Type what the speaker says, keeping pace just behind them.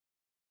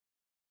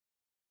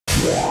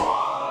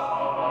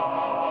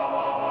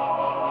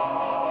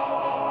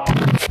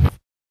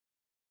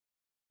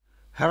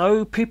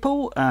Hello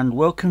people, and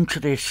welcome to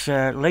this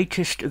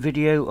latest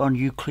video on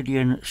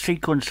Euclidean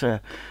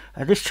Sequencer.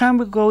 This time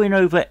we're going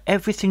over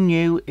everything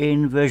new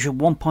in version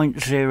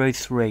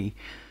 1.03.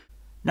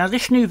 Now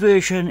this new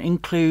version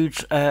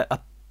includes a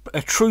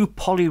true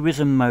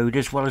Polyrhythm mode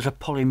as well as a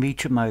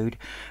Polymeter mode,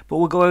 but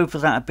we'll go over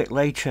that a bit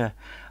later.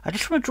 I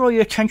just want to draw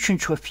your attention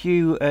to a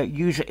few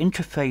user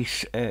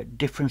interface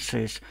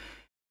differences.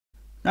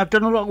 Now, I've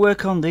done a lot of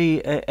work on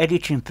the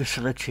editing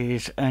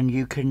facilities, and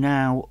you can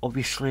now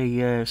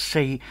obviously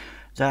see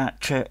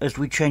that as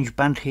we change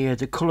band here,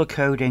 the colour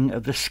coding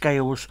of the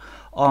scales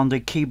on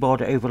the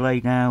keyboard overlay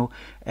now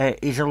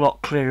is a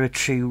lot clearer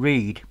to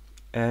read.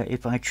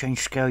 If I change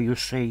scale, you'll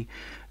see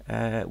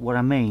what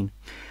I mean.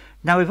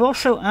 Now, we've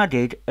also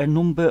added a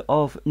number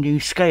of new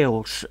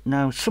scales.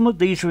 Now, some of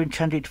these are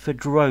intended for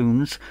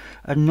drones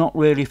and not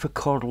really for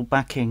chordal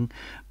backing,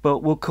 but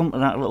we'll come to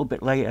that a little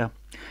bit later.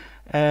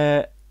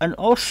 And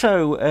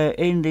also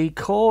in the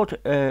chord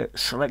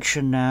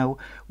selection now,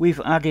 we've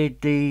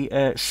added the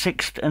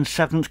 6th and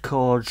 7th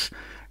chords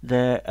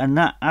there, and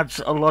that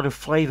adds a lot of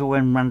flavour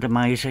when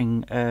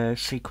randomising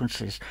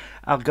sequences.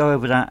 I'll go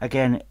over that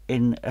again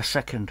in a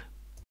second.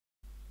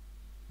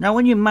 Now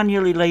when you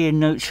manually lay in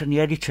notes in the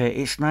editor,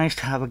 it's nice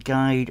to have a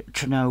guide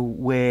to know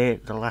where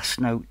the last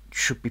note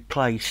should be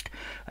placed.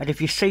 And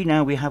if you see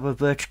now, we have a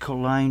vertical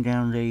line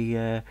down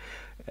the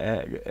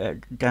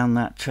down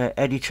that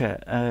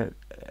editor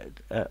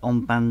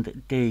on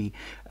band D,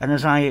 and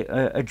as I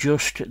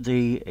adjust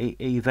the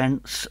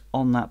events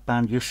on that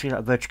band, you'll see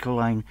that vertical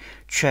line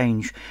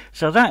change.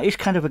 So that is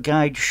kind of a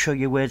guide to show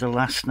you where the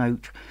last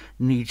note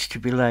needs to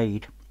be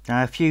laid.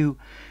 Now if you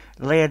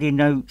lay any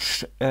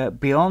notes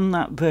beyond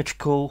that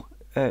vertical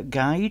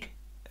guide,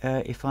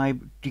 if I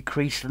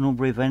decrease the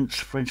number of events,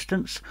 for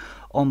instance,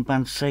 on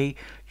band C,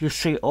 you'll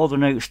see all the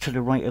notes to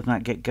the right of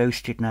that get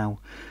ghosted now.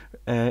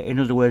 In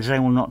other words, they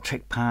will not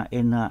take part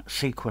in that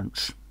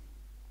sequence.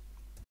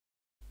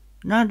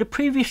 Now in the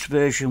previous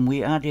version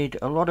we added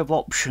a lot of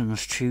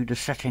options to the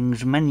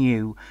settings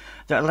menu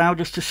that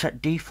allowed us to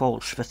set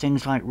defaults for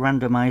things like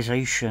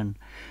randomisation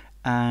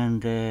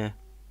and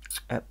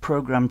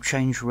program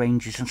change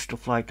ranges and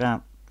stuff like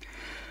that.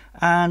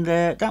 And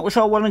that was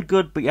all well and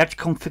good, but you had to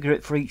configure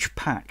it for each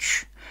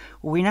patch.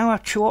 Well, we now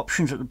have two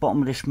options at the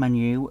bottom of this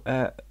menu.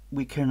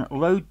 We can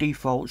load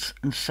defaults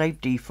and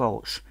save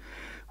defaults,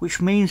 which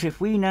means if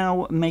we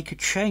now make a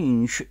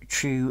change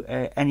to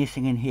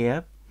anything in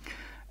here,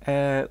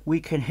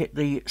 we can hit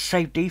the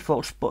Save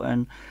Defaults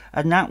button,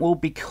 and that will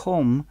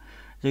become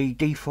the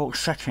default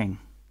setting.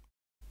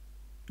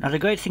 Now the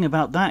great thing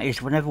about that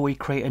is whenever we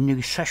create a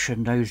new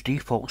session, those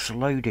defaults are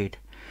loaded.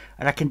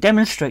 And I can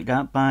demonstrate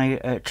that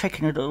by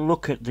taking a little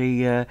look at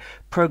the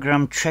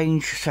program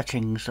change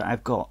settings that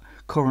I've got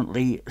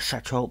currently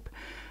set up,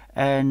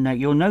 and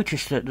you'll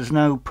notice that there's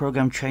no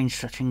program change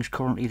settings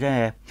currently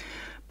there.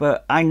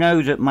 But I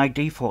know that my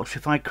defaults,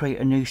 if I create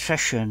a new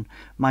session,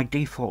 my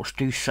defaults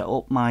do set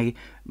up my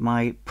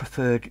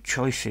preferred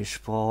choices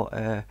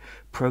for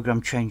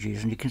program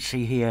changes, and you can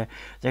see here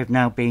they've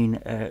now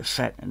been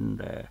set,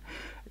 and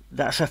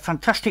that's a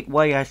fantastic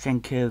way, I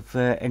think, of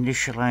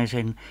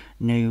initializing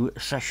new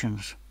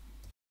sessions.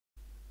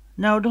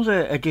 Now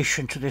another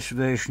addition to this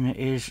version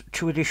is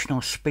two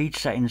additional speed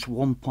settings,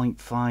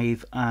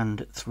 1.5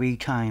 and 3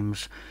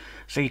 times.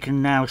 So you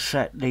can now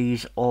set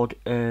these odd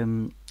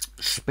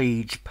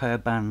speeds per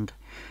band.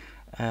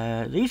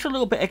 These are a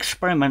little bit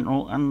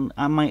experimental, and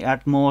I might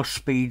add more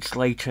speeds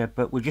later,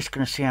 but we're just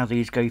going to see how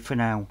these go for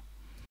now.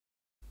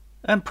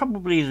 And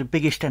probably the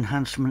biggest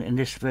enhancement in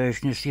this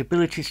version is the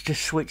ability to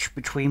switch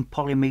between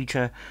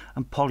Polymeter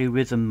and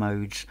PolyRhythm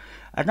modes,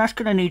 and that's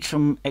going to need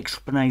some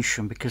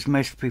explanation because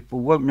most people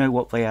won't know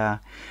what they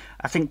are.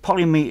 I think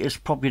Polymeter is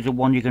probably the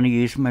one you're going to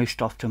use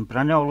most often, but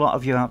I know a lot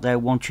of you out there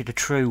wanted a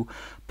true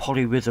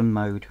Polyrhythm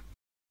mode.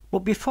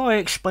 But before I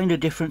explain the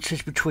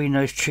differences between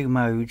those two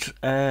modes,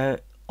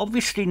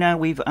 obviously now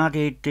we've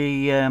added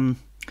the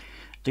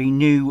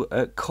new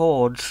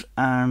chords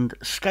and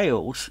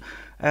scales.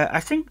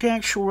 I think the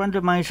actual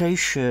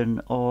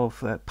randomisation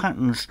of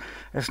patterns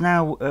has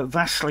now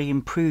vastly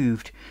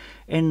improved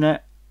in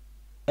that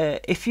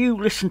if you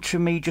listen to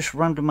me just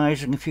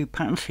randomising a few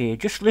patterns here,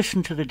 just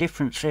listen to the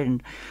difference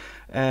in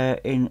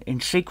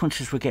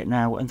sequences we get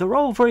now, and they're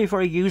all very,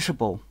 very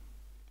usable.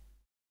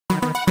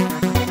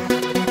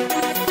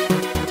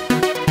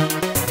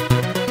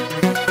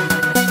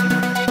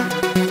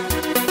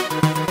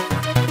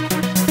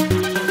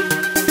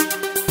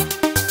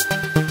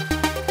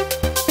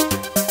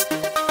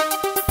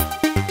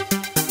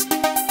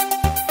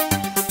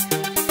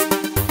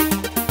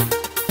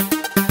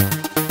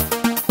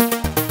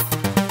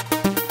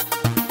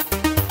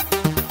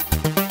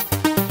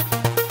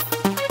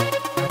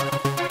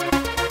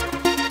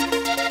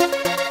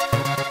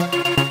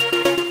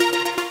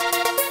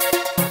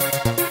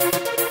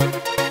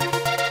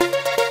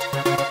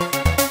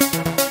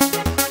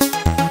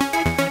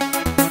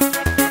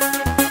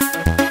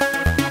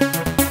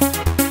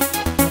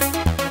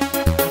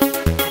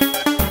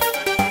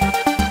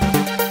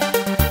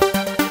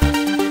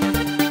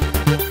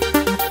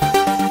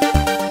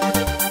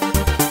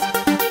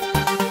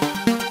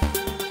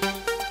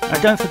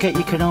 Don't forget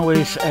you can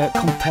always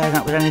compare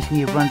that with anything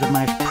you've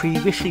randomised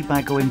previously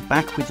by going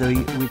back with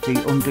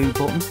the undo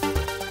button.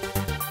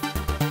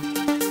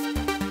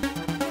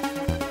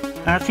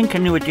 I think a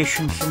new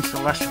addition since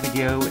the last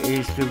video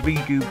is the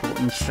redo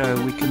button,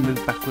 so we can move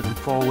backward and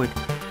forward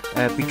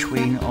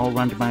between all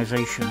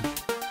randomisations.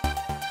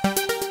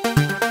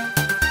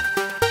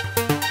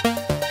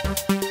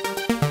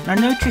 Now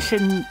notice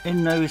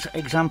in those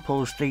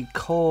examples the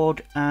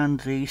chord and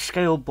the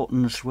scale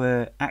buttons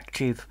were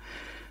active,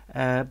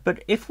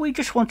 but if we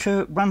just want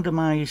to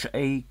randomise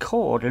a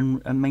chord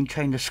and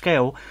maintain the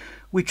scale,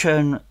 we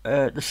turn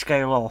the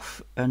scale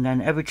off, and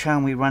then every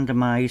time we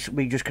randomise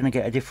we're just going to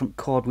get a different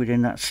chord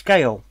within that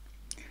scale.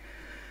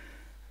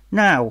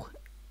 Now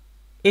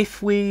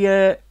if we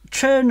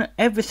turn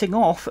everything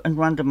off and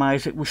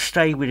randomise, it will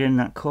stay within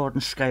that chord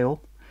and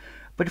scale.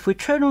 But if we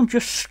turn on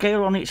just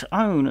scale on its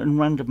own and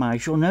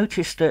randomise, you'll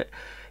notice that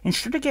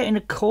instead of getting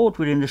a chord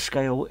within the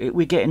scale,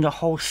 we're getting the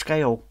whole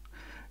scale.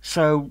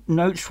 So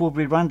notes will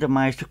be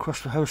randomised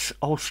across the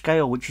whole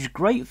scale, which is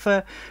great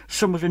for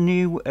some of the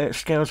new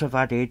scales I've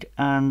added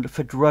and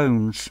for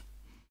drones.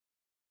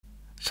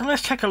 So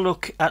let's take a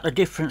look at the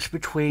difference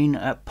between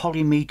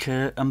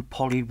Polymeter and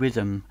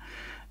Polyrhythm.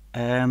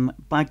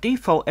 By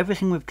default,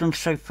 everything we've done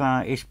so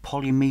far is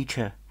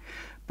Polymeter.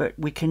 But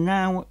we can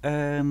now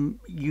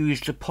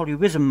use the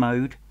Polyrhythm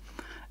mode,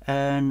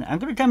 and I'm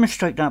going to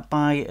demonstrate that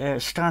by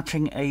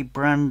starting a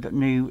brand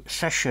new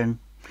session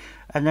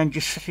and then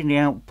just setting the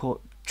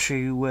output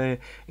to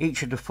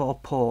each of the 4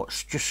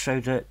 ports, just so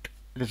that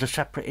there's a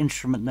separate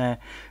instrument there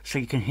so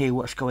you can hear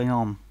what's going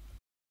on.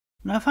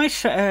 Now if I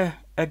set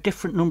a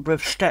different number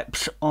of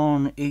steps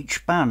on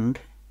each band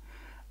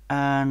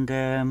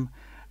and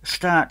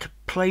start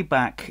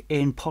playback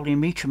in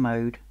Polymeter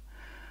mode,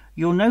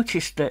 you'll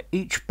notice that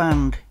each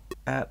band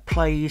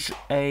plays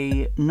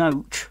a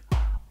note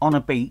on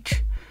a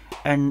beat,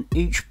 and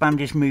each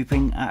band is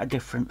moving at a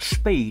different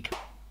speed.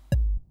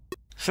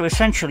 So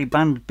essentially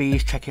band B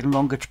is taking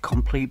longer to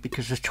complete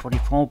because there's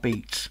 24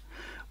 beats,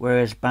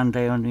 whereas band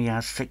A only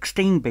has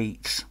 16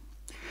 beats.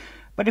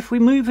 But if we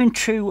move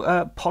into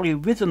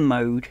Polyrhythm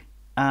mode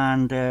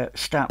and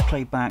start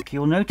playback,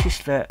 you'll notice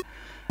that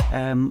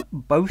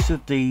both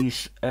of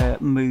these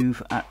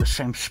move at the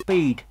same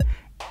speed.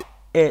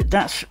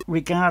 That's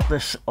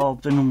regardless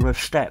of the number of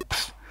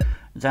steps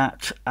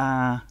that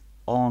are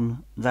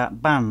on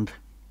that band.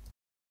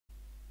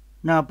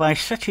 Now by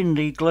setting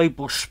the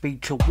global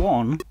speed to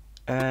 1,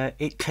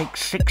 it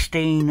takes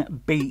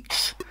 16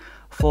 beats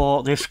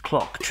for this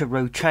clock to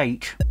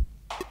rotate,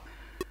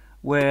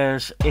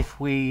 whereas if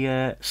we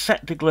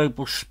set the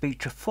global speed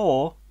to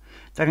 4,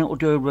 then it will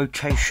do a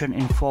rotation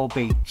in 4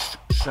 beats.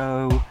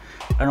 So,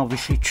 and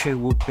obviously 2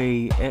 would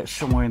be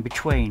somewhere in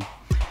between.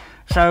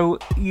 So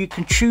you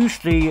can choose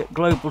the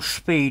global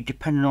speed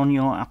depending on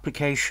your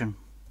application.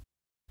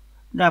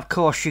 Now of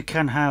course you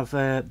can have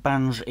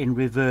bands in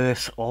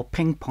reverse or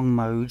ping pong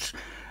modes,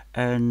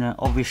 and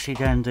obviously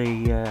then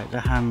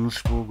the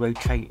hands will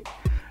rotate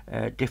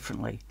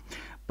differently.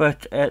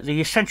 But the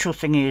essential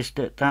thing is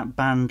that that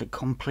band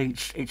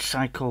completes its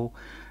cycle,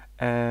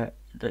 or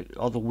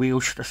the wheel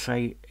should I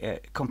say,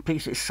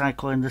 completes its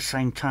cycle in the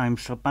same time.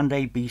 So band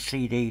A, B,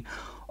 C, D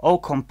all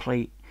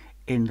complete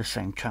in the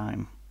same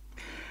time.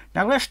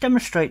 Now let's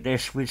demonstrate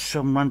this with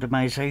some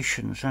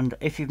randomizations, and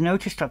if you've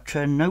noticed I've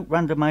turned note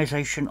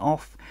randomization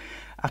off.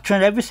 I've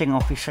turned everything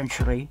off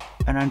essentially,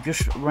 and I'm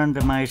just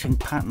randomizing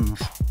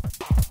patterns.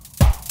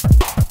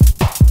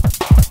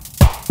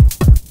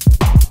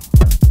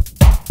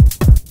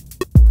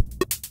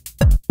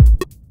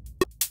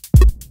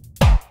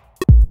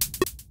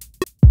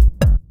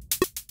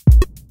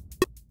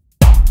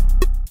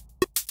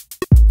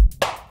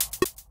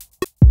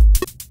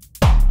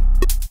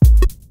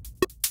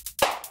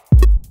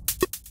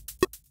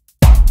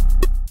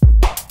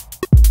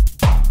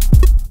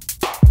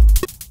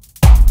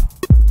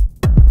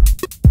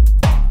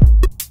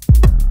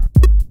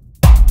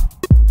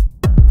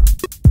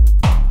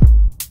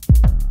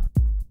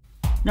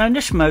 Now in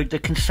this mode they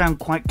can sound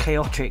quite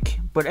chaotic,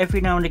 but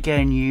every now and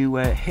again you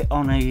hit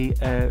on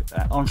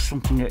on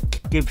something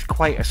that gives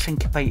quite a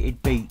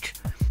syncopated beat.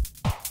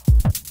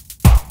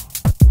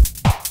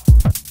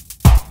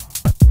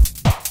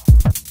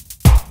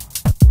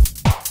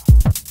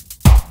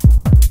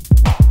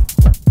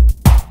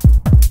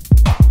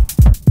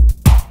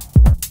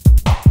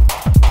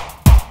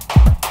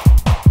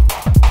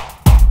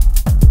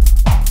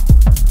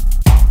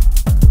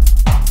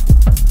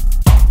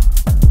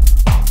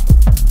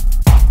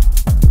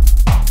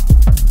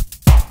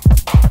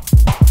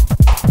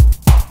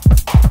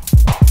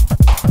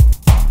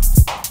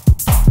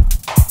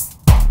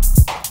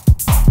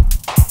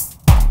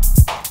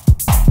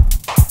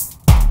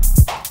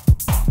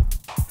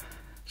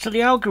 So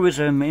the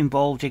algorithm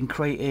involved in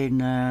creating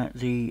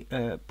the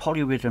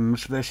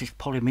polyrhythms versus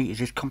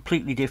polymeters is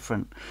completely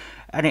different,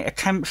 and it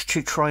attempts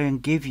to try and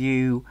give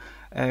you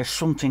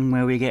something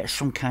where we get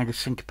some kind of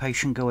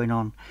syncopation going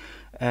on.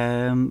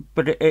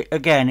 But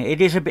again, it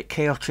is a bit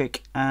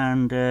chaotic,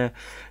 and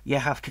you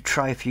have to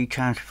try a few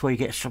times before you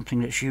get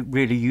something that's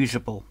really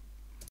usable.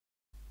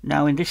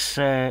 Now in this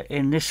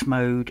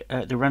mode,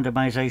 the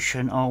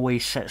randomization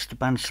always sets the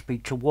band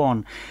speed to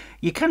 1.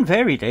 You can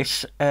vary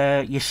this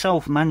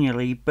yourself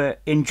manually,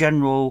 but in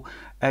general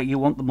you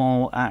want them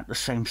all at the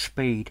same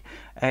speed.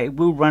 It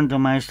will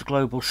randomize the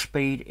global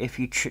speed if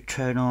you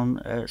turn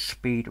on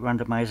speed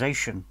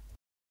randomization.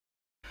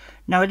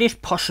 Now it is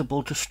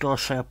possible to store,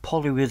 say, a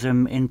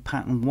polyrhythm in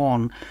pattern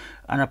 1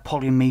 and a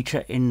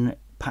polymeter in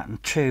pattern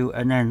 2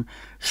 and then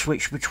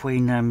switch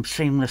between them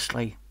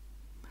seamlessly.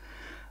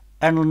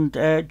 And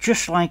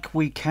just like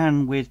we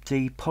can with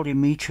the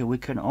polymeter, we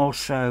can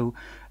also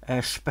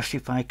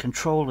specify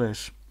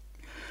controllers.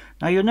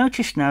 Now you'll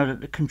notice now that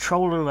the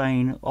controller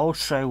lane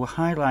also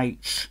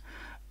highlights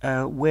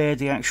where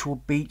the actual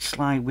beats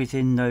lie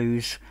within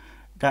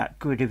that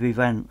grid of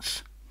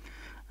events.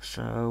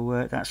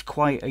 So that's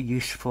quite a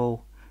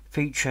useful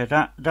feature.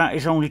 That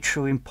is only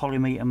true in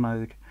Polymeter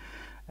mode.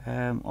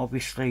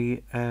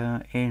 Obviously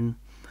in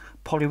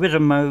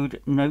Polyrhythm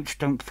mode, notes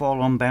don't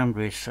fall on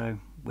boundaries, so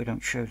we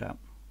don't show that.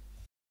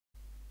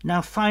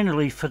 Now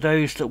finally, for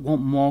those that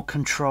want more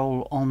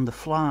control on the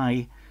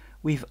fly,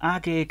 we've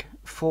added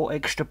 4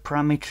 extra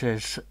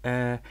parameters,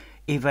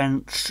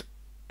 events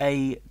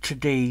A to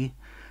D,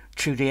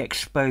 to the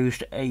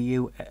exposed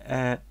AU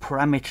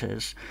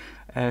parameters,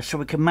 so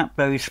we can map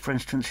those, for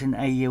instance, in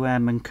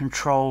AUM and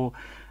control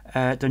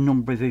the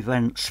number of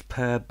events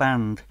per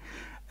band.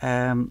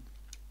 Now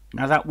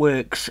that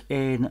works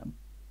in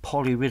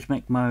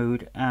polyrhythmic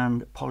mode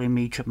and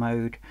polymeter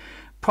mode,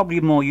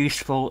 probably more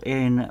useful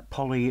in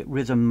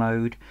polyrhythm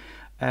mode,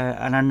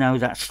 and I know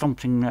that's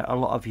something that a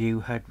lot of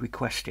you had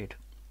requested.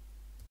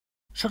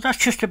 So that's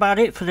just about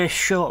it for this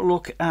short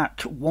look at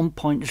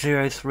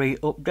 1.03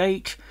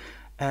 update.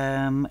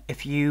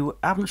 If you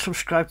haven't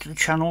subscribed to the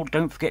channel,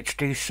 don't forget to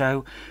do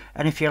so,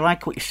 and if you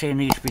like what you see in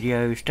these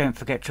videos, don't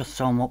forget to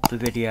thumb up the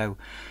video.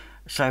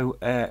 So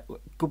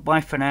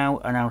goodbye for now,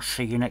 and I'll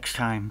see you next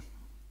time.